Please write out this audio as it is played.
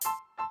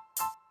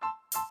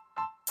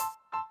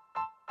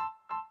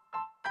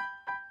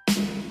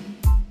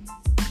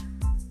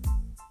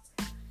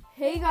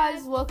Hey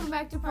guys, welcome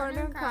back to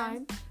Partner in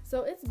Crime.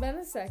 So it's been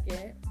a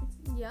second.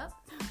 Yep.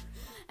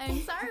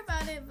 And sorry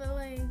about it, but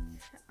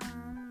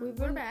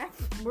we're back.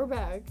 We're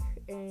back,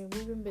 and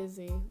we've been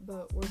busy,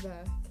 but we're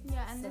back.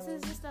 Yeah, and this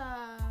is just a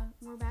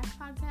We're Back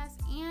podcast,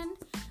 and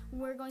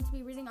we're going to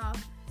be listening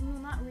off.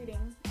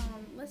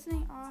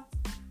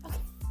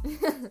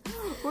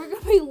 We're going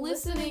to be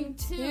listening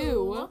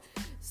to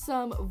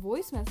some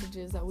voice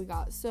messages that we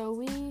got. So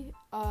we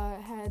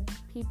had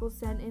people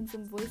send in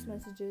some voice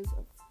messages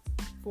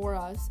for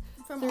us.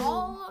 From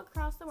all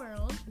across the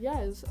world.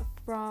 Yes,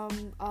 from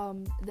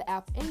the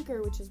app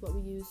Anchor, which is what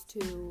we use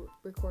to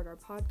record our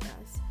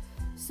podcast.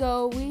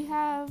 So we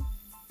have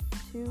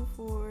 2,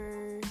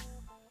 4,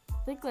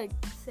 I think like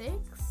 6.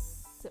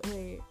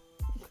 Wait.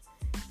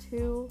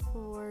 2,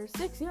 4,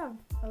 6, yeah.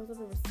 I was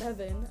over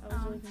 7. I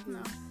was really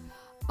confused.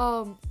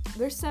 No.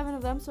 There's 7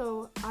 of them,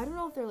 so I don't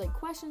know if they're like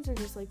questions or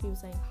just like people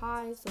saying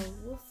hi, so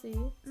we'll see.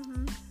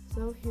 Mm-hmm.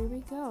 So here we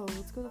go.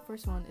 Let's go to the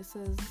first one. It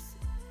says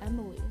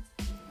Emily.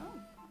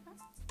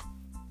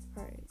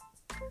 Alright.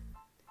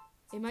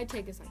 It might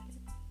take a second.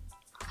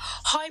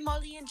 Hi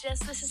Molly and Jess,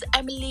 this is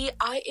Emily.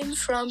 I am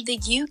from the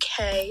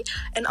UK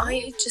and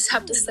I just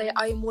have to say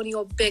I am one of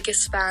your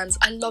biggest fans.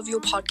 I love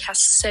your podcast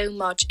so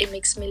much. It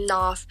makes me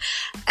laugh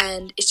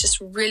and it's just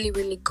really,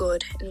 really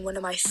good and one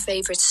of my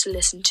favorites to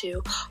listen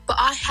to. But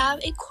I have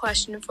a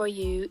question for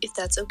you, if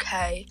that's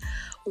okay.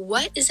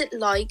 What is it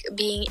like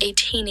being a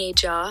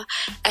teenager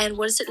and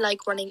what is it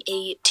like running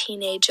a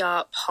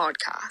teenager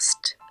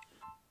podcast?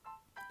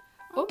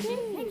 Okay.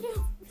 Thank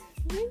you.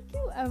 Thank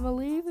you,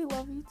 Emily. We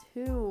love you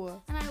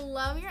too. And I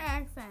love your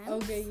accent.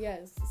 Okay,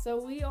 yes.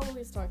 So we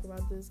always talk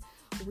about this.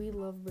 We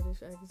love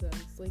British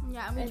accents. And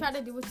we try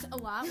to do it a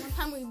lot. One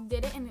time we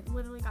did it and it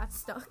literally got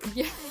stuck.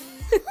 Yeah.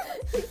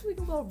 It's like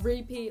a little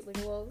repeat, like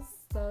a little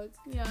stuck.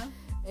 Yeah.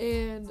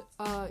 And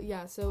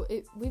so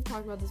we've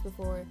talked about this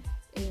before,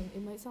 and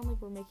it might sound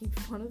like we're making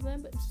fun of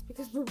them, but just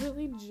because we're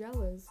really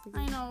jealous.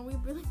 I know, we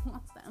really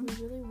want them. We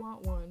really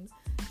want one.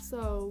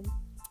 So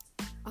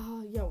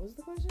what was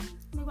the question?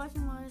 The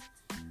question was,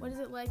 what is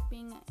it like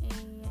being a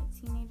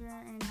teenager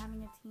and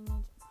having a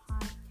teenage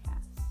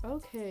podcast?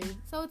 Okay.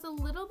 So it's a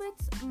little bit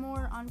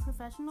more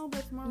unprofessional,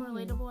 but it's more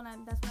relatable,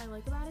 and that's what I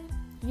like about it.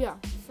 Yeah.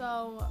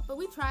 So, but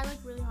we try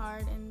really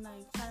hard and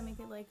try to make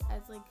it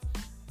as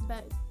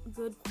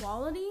good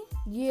quality.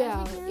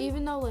 Yeah.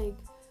 Even though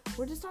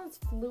we're just not as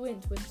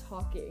fluent with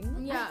talking.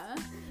 Yeah.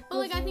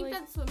 But I think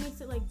that's what makes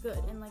it good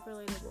and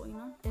relatable, you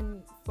know?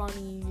 And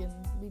funny, and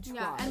we try.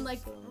 Yeah, and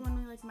when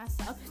we mess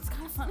up, it's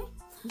kind of funny.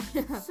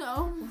 Yeah.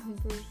 So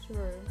for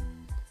sure.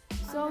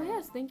 So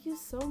yes, thank you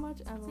so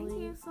much, Emily.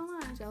 Thank you so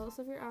much. Jealous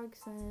of your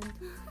accent.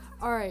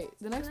 All right,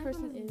 the next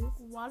person is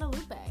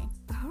Guadalupe.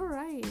 All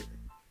right,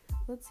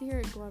 let's hear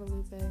it,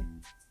 Guadalupe.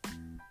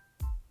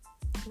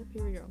 Oh,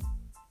 here we go.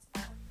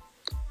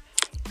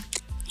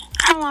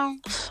 Hello.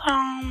 So,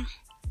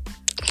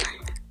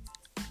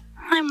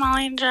 hi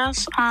Molly and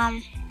Jess.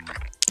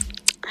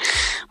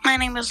 My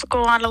name is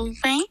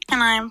Guadalupe,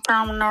 and I am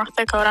from North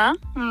Dakota,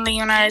 in the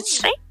United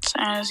States,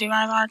 as you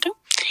guys are too.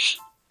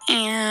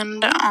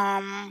 And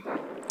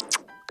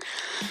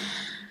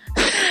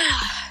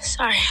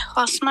sorry,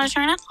 lost my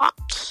train of thought.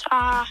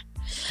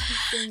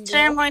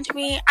 Today I'm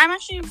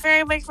actually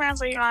very big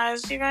fans of you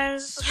guys. You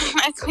guys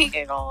make me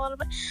giggle a little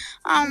bit.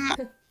 I'm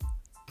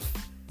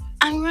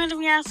going to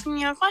be asking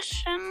you a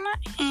question,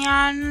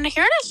 and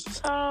here it is.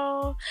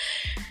 So,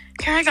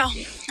 here I go.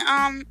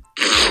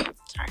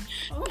 Sorry,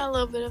 got a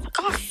little bit of a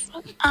cough.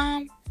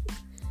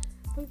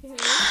 Okay.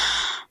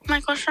 My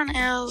question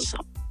is,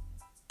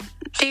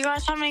 do you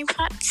guys have any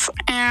pets,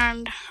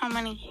 and how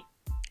many?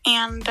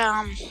 And,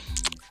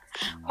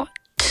 what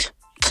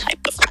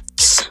type of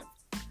pets?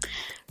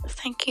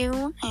 Thank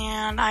you,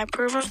 and I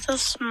approve of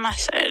this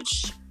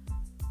message.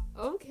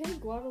 Okay,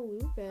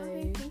 Guadalupe.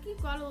 Okay, thank you,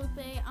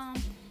 Guadalupe.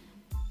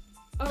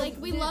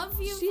 We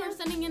love you for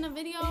sending in a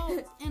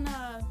video and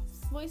a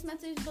voice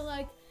message,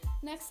 but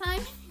next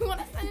time you want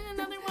to send in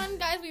another one,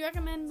 guys, we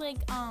recommend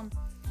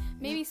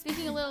maybe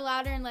speaking a little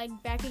louder and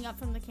backing up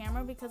from the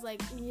camera because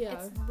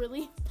it's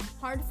really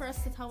hard for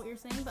us to tell what you're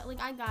saying, but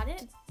I got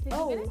it. Did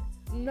you get it?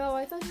 No,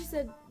 I thought you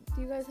said,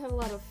 do you guys have a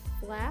lot of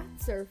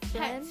flats or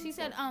friends? Pets. She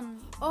said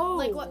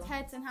what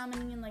pets and how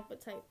many and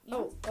what type. You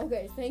know? Oh,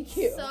 okay, thank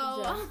you.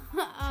 So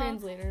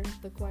translator,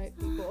 the quiet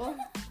people.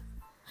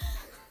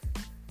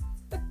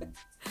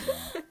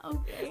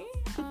 Okay.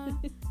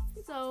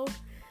 So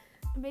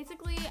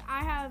basically,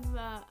 I have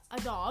a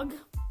dog.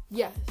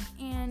 Yes.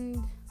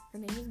 And her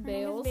name is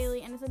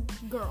Bailey, and it's a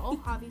girl,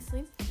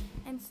 obviously.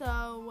 And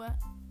so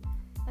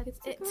that's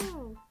it.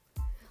 Girl.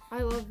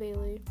 I love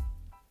Bailey.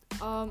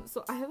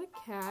 So I have a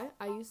cat.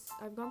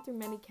 I've gone through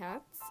many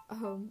cats.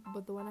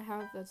 But the one I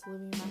have that's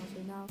living in my house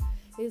right now,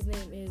 his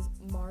name is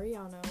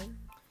Mariano.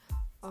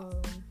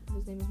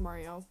 His name is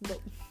Mario, but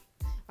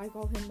I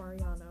call him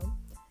Mariano.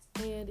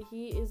 And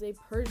he is a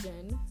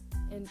Persian.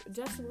 And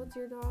Jess, what's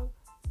your dog?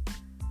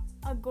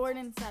 A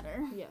Gordon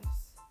Setter. Yes.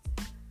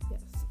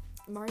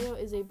 Mario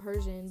is a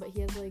Persian, but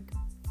he has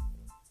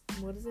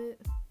what is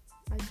it?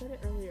 I said it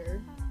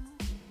earlier.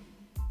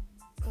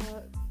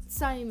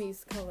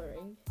 Siamese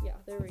coloring. Yeah,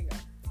 there we go.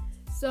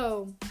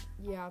 So,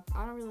 yeah,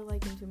 I don't really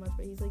like him too much,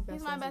 but he's like best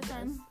He's my friends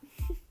best with friend.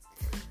 us.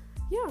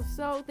 Yeah,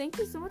 so thank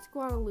you so much,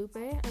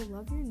 Guadalupe. I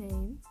love your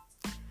name.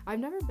 I've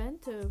never been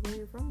to where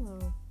you're from,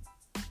 though.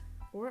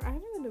 Or I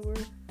haven't been to where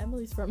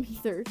Emily's from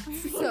either.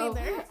 So,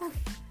 Neither.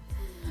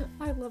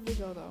 I'd love to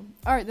go, though.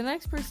 All right, the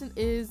next person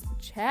is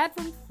Chad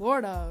from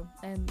Florida.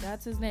 And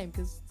that's his name,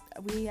 because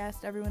we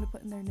asked everyone to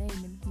put in their name,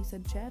 and he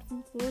said Chad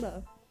from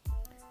Florida.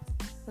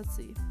 Let's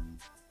see.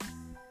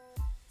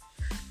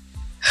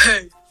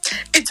 Hey,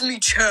 it's me,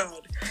 Chad,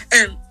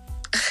 and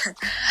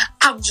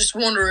I was just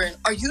wondering,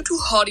 are you two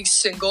hotties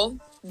single?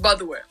 By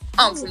the way,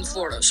 I'm from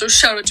Florida, so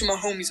shout out to my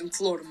homies in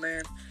Florida,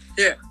 man.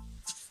 Yeah,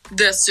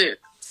 that's it.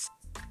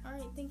 All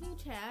right, thank you,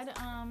 Chad.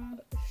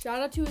 Shout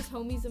out to his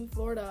homies in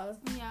Florida.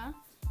 Yeah,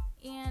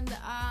 and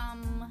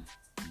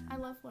I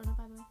love Florida,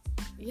 by the way.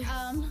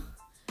 Yeah.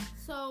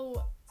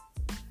 So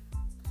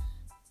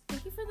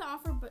thank you for the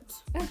offer, but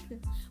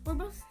we're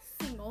both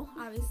single,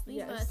 obviously.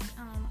 Yes.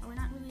 But we're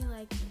not really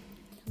like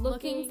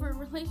looking for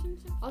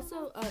relationships.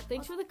 Also,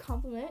 thanks for the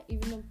compliment,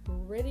 even though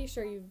I'm pretty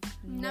sure you've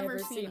never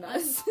seen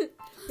us.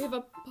 We have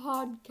a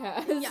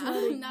podcast, Yeah,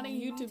 not a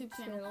YouTube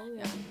channel.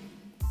 Yeah.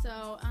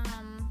 So,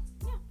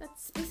 yeah,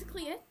 that's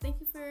basically it. Thank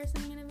you for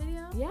sending in a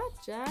video. Yeah,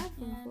 Chad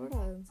from And-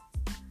 Florida.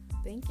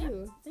 Thank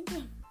you. Thank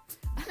you.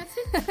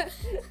 Look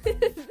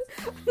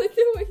at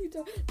the way you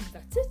talk.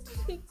 That's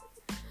it.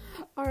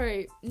 All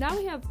right, now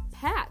we have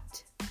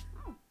Pat.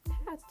 Oh.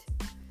 Pat.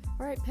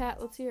 All right, Pat,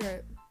 let's hear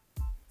it.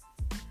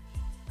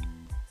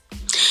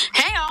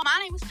 Hey y'all, my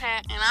name is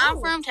Pat, and I'm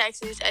Oh. from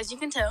Texas, as you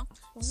can tell.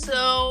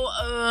 So,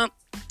 I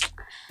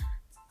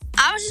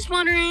was just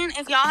wondering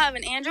if y'all have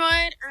an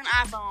Android or an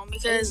iPhone,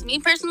 because me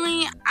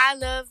personally, I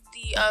love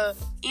the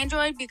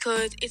Android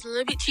because it's a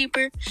little bit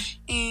cheaper,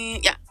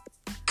 and yeah.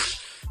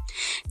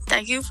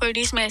 Thank you for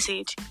this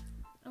message.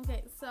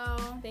 Okay, so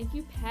Thank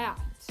you, Pat.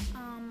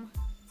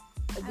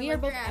 I We are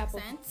love both your Apple.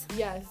 accent.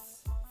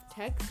 Yes,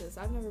 Texas.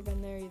 I've never been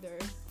there either.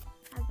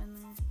 I've been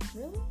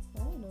there. Really? I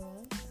didn't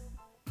know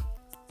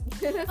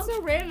that. That's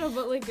so random,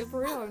 but like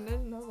for real, I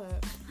didn't know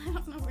that. I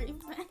don't know where you've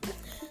been.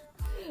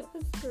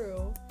 That's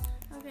true.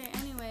 Okay,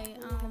 anyway,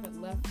 I haven't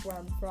left where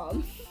I'm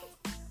from.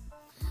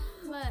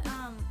 but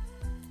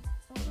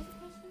what was the question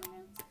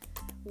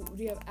again?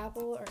 Do you have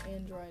Apple or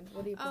Android?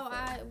 What do you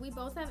prefer? We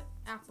both have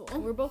Apple.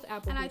 We're both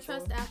Apple and I people.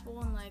 trust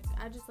Apple, and like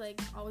I just like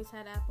always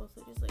had Apple,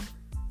 so just like,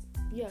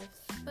 Yes.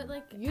 but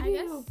like You I do.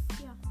 guess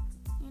yeah.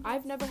 Android's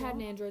I've never had an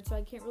cool. Android, so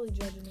I can't really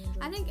judge an Android.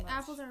 I think so much.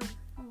 Apples are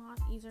a lot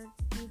easier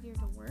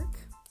to work.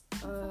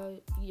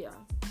 Yeah.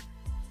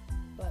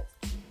 But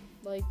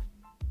like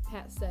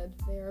Pat said,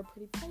 they are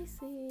pretty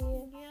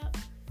pricey. Yep.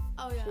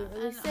 Oh yeah. She didn't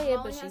really And say it,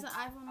 Molly but has she- an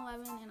iPhone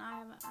 11, and I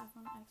have an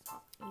iPhone X.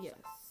 Yes.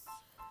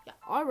 Yeah.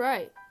 All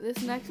right.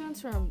 This next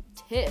one's from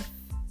Tiff.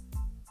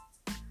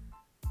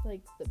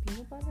 Like the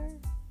peanut butter.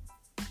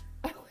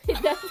 Oh, wait,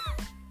 that's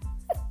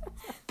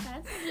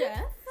That's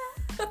Jeff.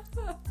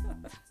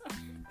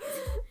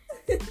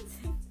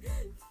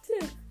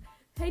 Tiff.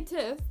 Hey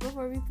Tiff.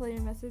 Before we play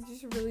your message, you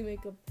should really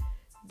make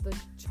the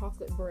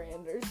chocolate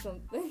brand or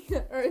something,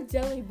 or a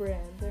jelly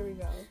brand. There we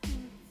go.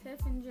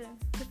 Tiff and Jeff.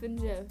 Tiff and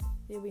Jeff.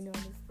 Yeah, we know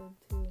it's the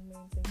two main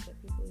things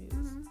that people use.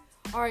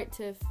 Mm-hmm. All right,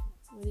 Tiff.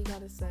 What do you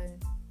gotta say?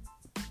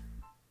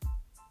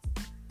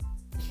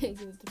 Can't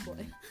get it to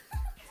play.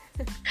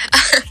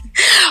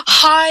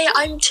 Hi,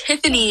 I'm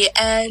Tiffany,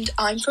 and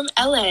I'm from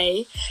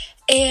LA,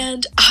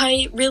 and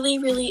I really,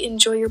 really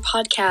enjoy your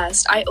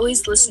podcast. I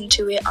always listen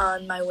to it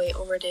on my way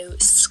over to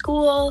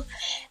school,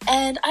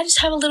 and I just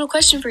have a little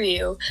question for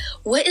you.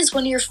 What is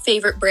one of your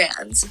favorite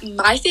brands?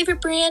 My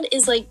favorite brand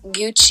is like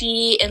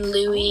Gucci and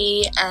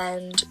Louis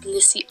and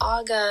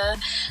Balenciaga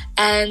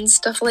and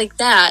stuff like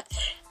that.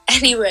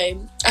 Anyway,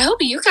 I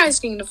hope you guys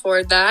can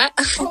afford that.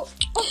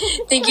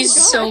 Thank you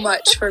so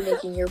much for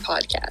making your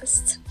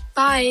podcast.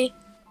 Bye.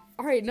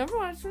 All right, number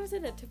one, I just want to say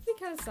that Tiffany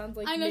kind of sounds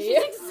like I know me.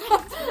 she's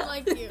exactly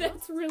like you.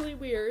 That's really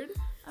weird.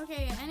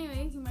 Okay.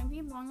 Anyway, you might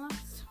be long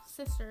lost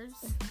sisters.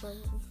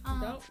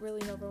 Don't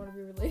really know if I want to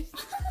be related.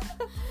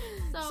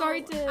 So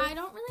Sorry, Tiff. I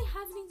don't really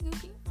have any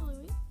Gucci or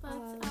Louis,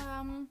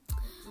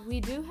 but We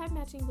do have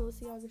matching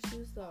Balenciaga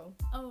shoes, though.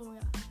 oh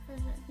yeah, for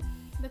sure.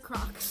 The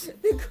Crocs.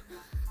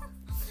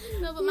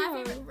 No, but my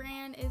Yeah. favorite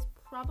brand is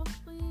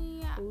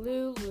probably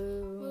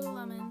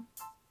Lululemon.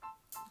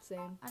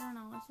 Same. I don't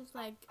know. It's just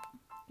like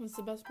It's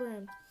the best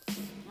brand.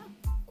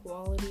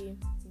 Quality,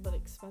 but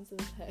expensive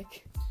as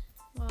heck.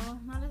 well,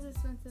 not as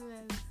expensive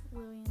as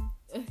Louis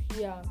and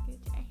Yeah,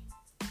 Gucci.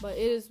 but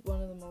it is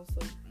one of the most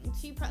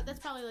like. That's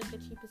probably like the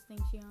cheapest thing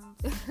she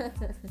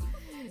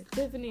owns.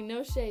 Tiffany,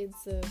 no shade,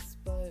 sis,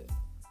 but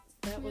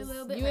that You're a was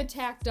little bit you rich.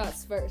 attacked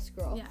us first,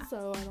 girl. Yeah.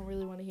 So I don't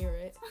really want to hear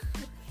it.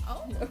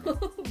 Oh no.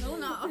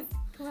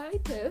 Come on,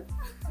 Tiff.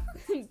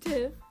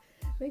 Tiff,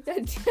 make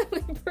that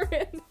jelly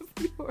brand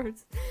of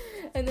yours,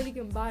 and then you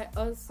can buy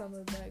us some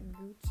of that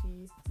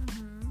Gucci.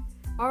 Mm-hmm.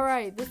 All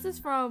right, this is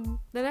from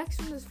the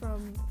next one is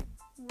from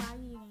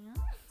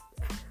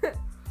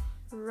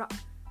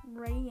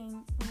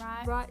Ryan.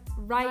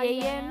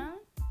 Ryan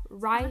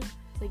like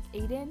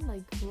Aiden,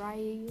 like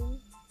Ryan.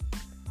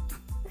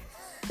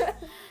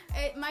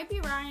 It might be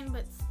Ryan,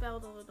 but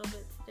spelled a little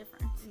bit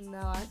different. No,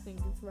 I think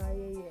it's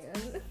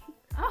Ryan.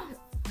 Oh,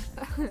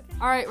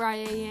 All right,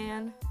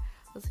 Ryan.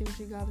 Let's see what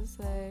you got to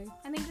say.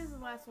 I think this is the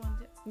last one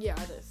too. Yeah,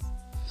 it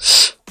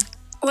is.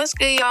 What's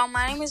good, y'all?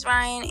 My name is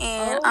Ryan,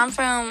 and Oh. I'm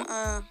from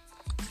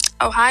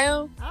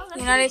Ohio, Oh,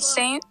 that's United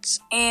pretty cool. States.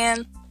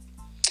 And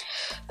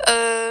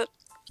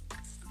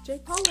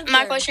Jake Paul lives my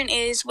there. question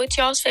is, what's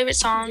y'all's favorite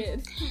song?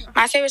 Good.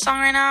 My favorite song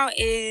right now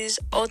is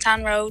Old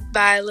Town Road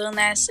by Lil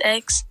Nas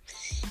X.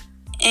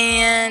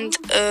 And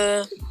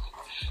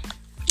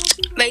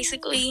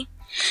basically,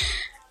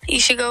 you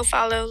should go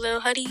follow Lil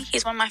Huddy.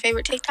 He's one of my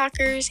favorite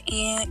TikTokers.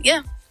 And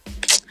yeah,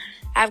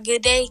 have a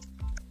good day.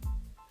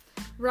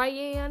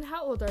 Ryan,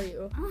 how old are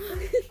you?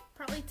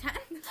 Probably 10.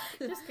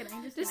 Just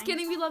kidding. Just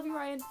kidding. We love you,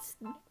 Ryan.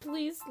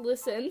 Please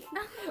listen.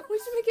 We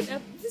should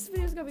make this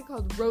video's gonna be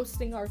called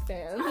Roasting Our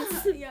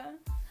Fans. Yeah.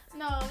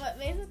 No, but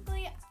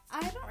basically,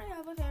 I don't really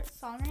have a favorite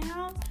song right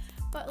now.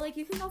 But, like,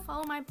 you can go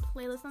follow my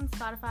playlist on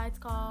Spotify. It's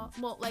called,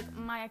 well, like,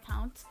 my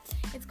account.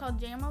 It's called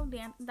JMO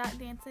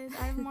Dances.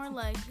 I have more,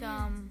 like,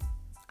 I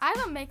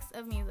have a mix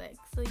of music.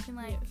 So you can,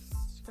 like,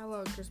 Yes, got a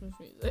lot of Christmas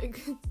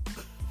music.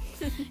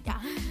 yeah.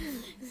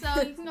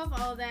 So you can go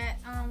follow that.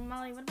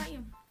 Molly, what about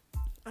you?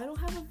 I don't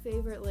have a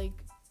favorite, like,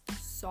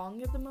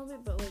 song at the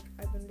moment, but, like,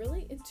 I've been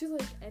really into,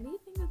 like,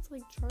 anything that's,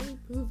 like, Charlie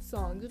Puth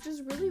songs, which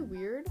is really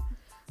weird.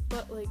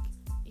 But, like,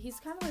 he's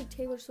kind of like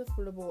Taylor Swift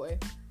for the boy.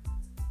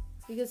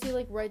 Because he,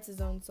 like, writes his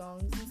own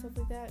songs and stuff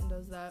like that and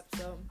does that,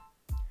 so.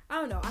 I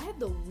don't know. I have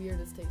the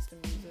weirdest taste in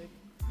music.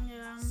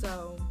 Yeah.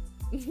 So,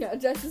 yeah,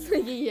 Jess is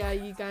like, yeah,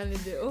 you kind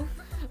of do.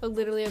 I'm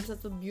literally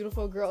obsessed with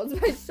Beautiful Girls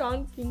by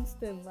Sean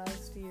Kingston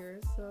last year,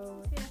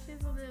 so. Yeah,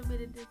 she's a little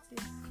bit addicted.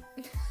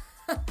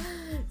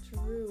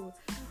 True.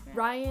 Okay.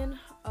 Ryan,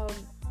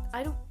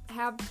 I don't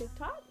have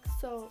TikTok,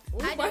 so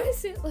I why do.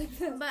 is it like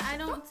that? But I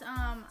don't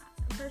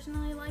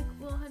personally like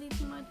Lil Huddy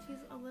too much. He's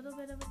a little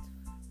bit of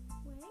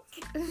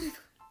a twig.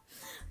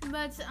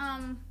 But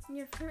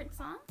your favorite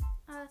song?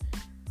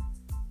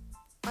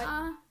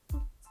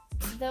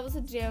 That was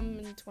a jam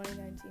in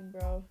 2019,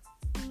 bro.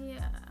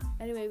 Yeah.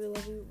 Anyway, we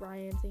love you,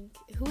 Ryan.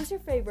 Who was your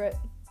favorite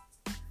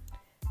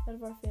out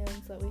of our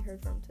fans that we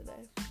heard from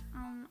today?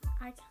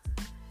 I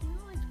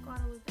really liked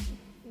Guadalupe.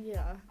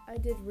 Yeah, I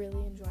did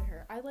really enjoy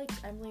her. I liked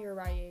Emily or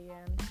Ryan,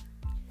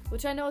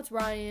 which I know it's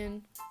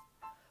Ryan,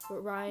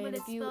 but Ryan, But if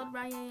it's you spelled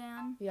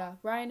Ryan. yeah,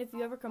 Ryan, if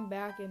you ever come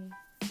back and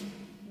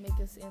make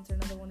us answer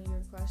another one of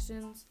your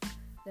questions,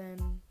 then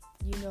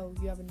you know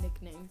you have a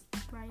nickname.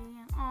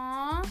 Ryan.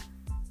 Aww.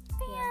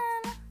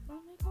 Fan. Oh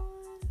my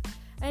god.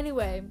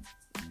 Anyway,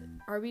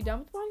 are we done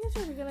with the podcast,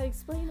 or are we gonna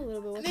explain a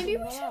little bit what's Maybe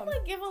going we should on?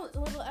 like give a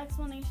little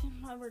explanation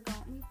why we're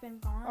gone. We've been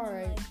gone. All and,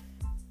 right. like,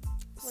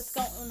 what's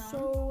going on?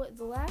 So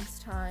the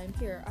last time,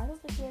 here, I don't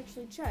think we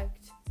actually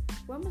checked.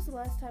 When was the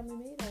last time we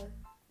made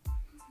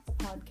a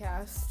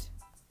podcast?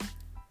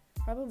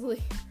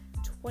 Probably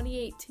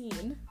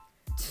 2018.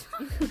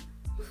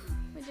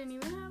 We didn't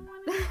even have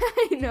one.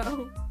 I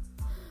know.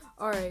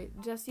 All right,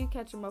 Jess, you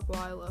catch them up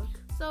while I look.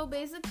 So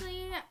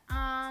basically,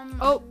 when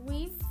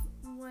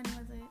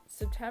was it?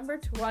 September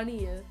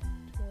 20th,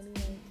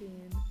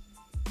 2019.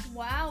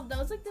 Wow, that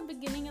was like the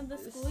beginning of the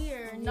school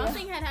year. Yeah.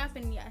 Nothing had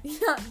happened yet.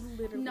 Yeah,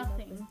 literally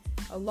Nothing.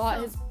 A lot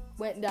So- has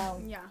went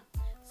down. Yeah.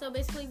 So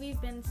basically,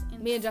 we've been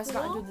in Me and Jess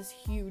got school. into this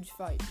huge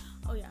fight.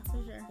 Oh yeah,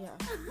 for sure. Yeah.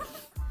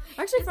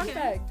 Actually, Just fun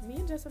kidding. fact, me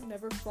and Jess have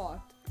never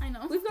fought. I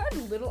know. We've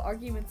gotten little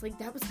arguments like,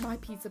 that was my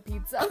pizza.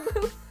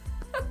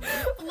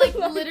 Like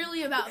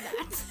literally about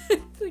that.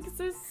 It's like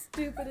so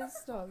stupid and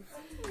stuff.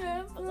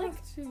 Yeah, but like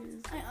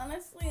jeez. I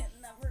honestly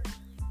never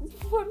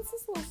What is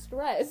this little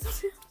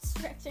stress?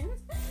 stretching.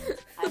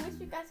 I wish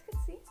you guys could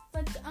see,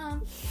 but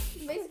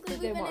basically They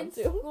we've been in want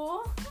to.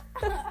 school.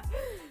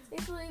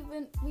 Basically,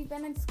 we've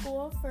been in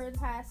school for the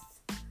past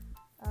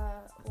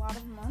lot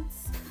of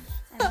months,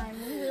 and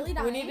I'm really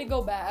dying. We need to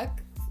go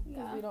back because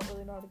Yeah. we don't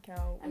really know how to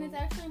count. And it's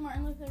actually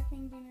Martin Luther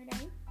King Jr.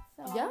 Day,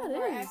 so Yeah, it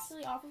we're is.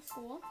 actually off of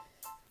school,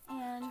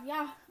 and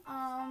yeah,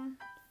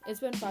 It's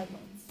been 5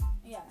 months.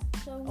 yeah.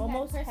 So we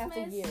Almost had half a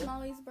Christmas, year.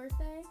 Molly's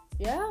birthday.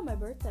 Yeah, my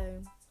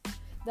birthday.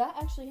 That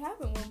actually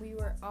happened when we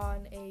were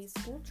on a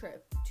school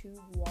trip to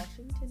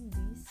Washington,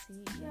 D.C.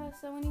 Yeah,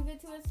 so when you get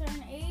to a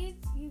certain age,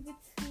 you get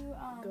to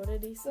Go to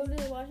D.C. go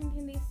to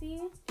Washington D.C.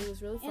 It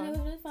was really and it fun. was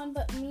really fun.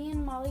 But me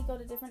and Molly go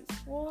to different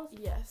schools,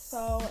 Yes.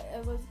 so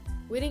it was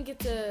We didn't get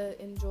to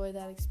enjoy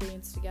that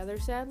experience together,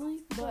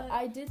 sadly. But But-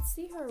 I did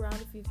see her around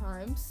a few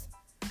times.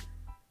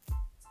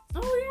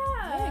 oh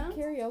Yeah,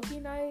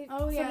 karaoke night.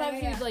 Oh, yeah,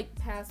 Sometimes yeah, we'd like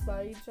pass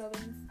by each other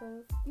and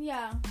stuff.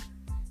 yeah.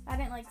 I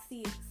didn't like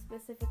see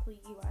specifically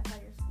you. I saw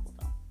your school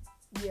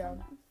though. Yeah.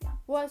 Sometimes, yeah.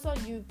 Well, I saw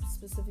you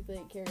specifically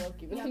at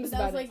karaoke, but Yeah, that was but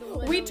that about was, it. like, We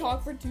literally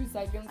talked for 2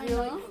 seconds. I We were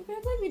know. like, we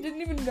act like we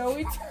didn't even know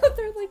each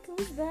other. Like,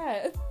 who's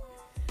that?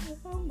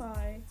 Oh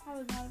my. I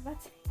was not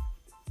about to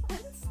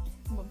friends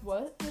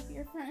What? with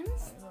your I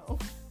friends, don't know.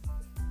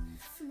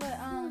 but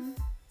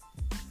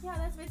yeah,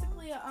 that's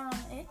basically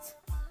it.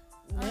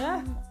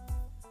 Yeah.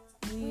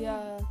 We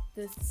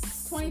this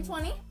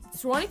 2020.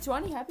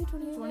 2020. Happy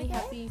 2020. Okay.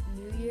 Happy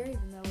New Year,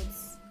 even though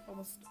it's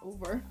almost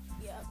over.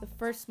 Yeah. The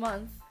first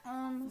month.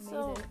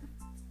 So Made it.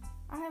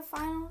 I have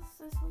finals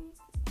this week.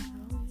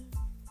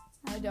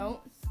 I don't.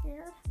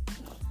 Scared.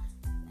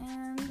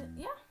 And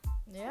yeah,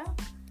 Yeah.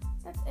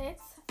 that's it.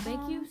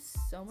 Thank you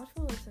so much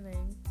for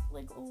listening.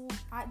 Like,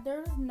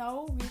 there's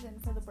no reason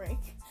for the break.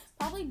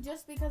 Probably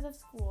just because of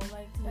school.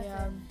 Like, that's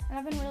Yeah. it. And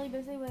I've been really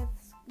busy with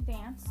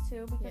dance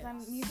too because I'm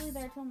Yes. usually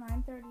there till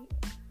 9:30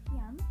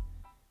 p.m.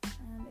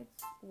 And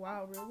it's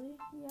Wow, really?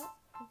 yep.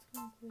 That's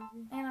kind of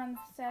crazy. And on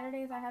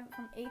Saturdays I have it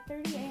from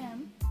 8:30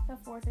 a.m. to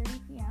 4:30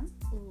 p.m.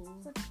 Ooh,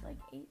 So it's like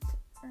 8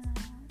 or 9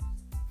 hours.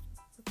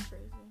 that's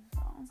crazy.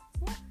 So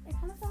yeah, it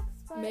kind of sucks.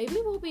 But Maybe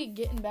we'll be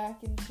getting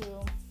back into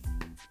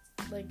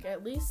like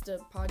at least a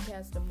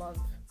podcast a month.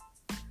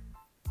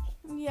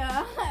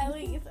 yeah, at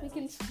least We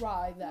can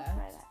try that.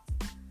 try that.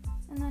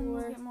 And then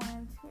we'll Or- get more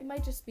into It it.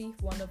 might just be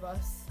one of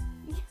us.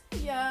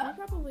 Yeah. We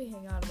probably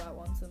hang out about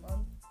once a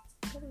month.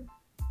 Probably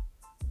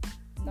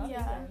not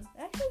Yeah. even.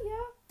 Actually,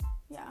 yeah.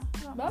 Yeah.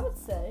 I would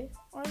say.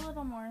 Or a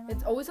little more. than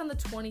It's that. always on the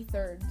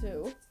 23rd,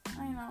 too.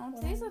 I know.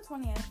 Today's the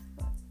 20th.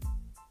 But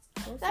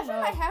Close it's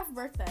actually my half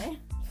birthday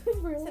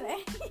Really?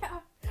 today. Yeah.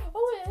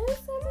 Oh, it is?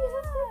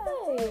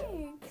 Happy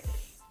birthday. Thanks.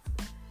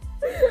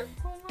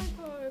 Oh my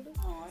god.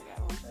 Oh my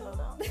god, we're so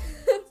dumb.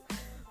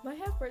 My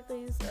half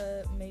birthday is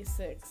May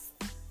 6th.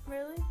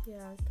 Really?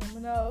 Yeah,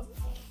 coming up.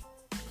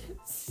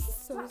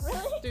 So Not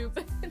really.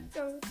 stupid.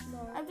 No, it's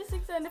not. I'm just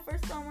excited for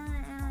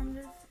summer and I'm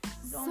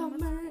just going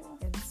with Summer school.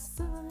 and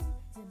sun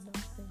and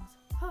nothing's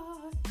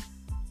hot.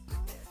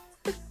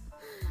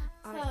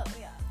 So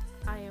yeah.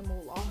 I am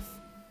Olaf.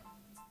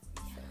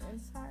 I'm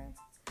sorry.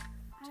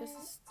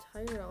 Just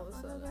tired all of a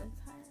I'm a little sudden. bit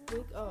tired.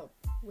 Wake up.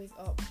 Wake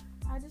up.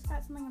 I just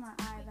got something in my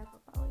eye. That's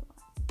probably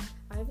why.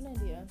 I have an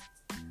idea.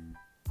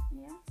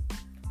 Yeah.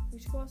 We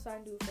should go outside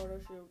and do a photo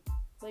shoot.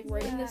 Like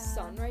right in the Yeah.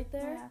 sun right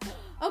there.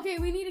 Yeah. Okay,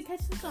 we need to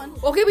catch the sun.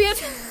 Okay, we have.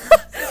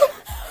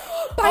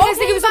 Bye guys,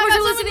 thank you so much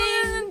for listening.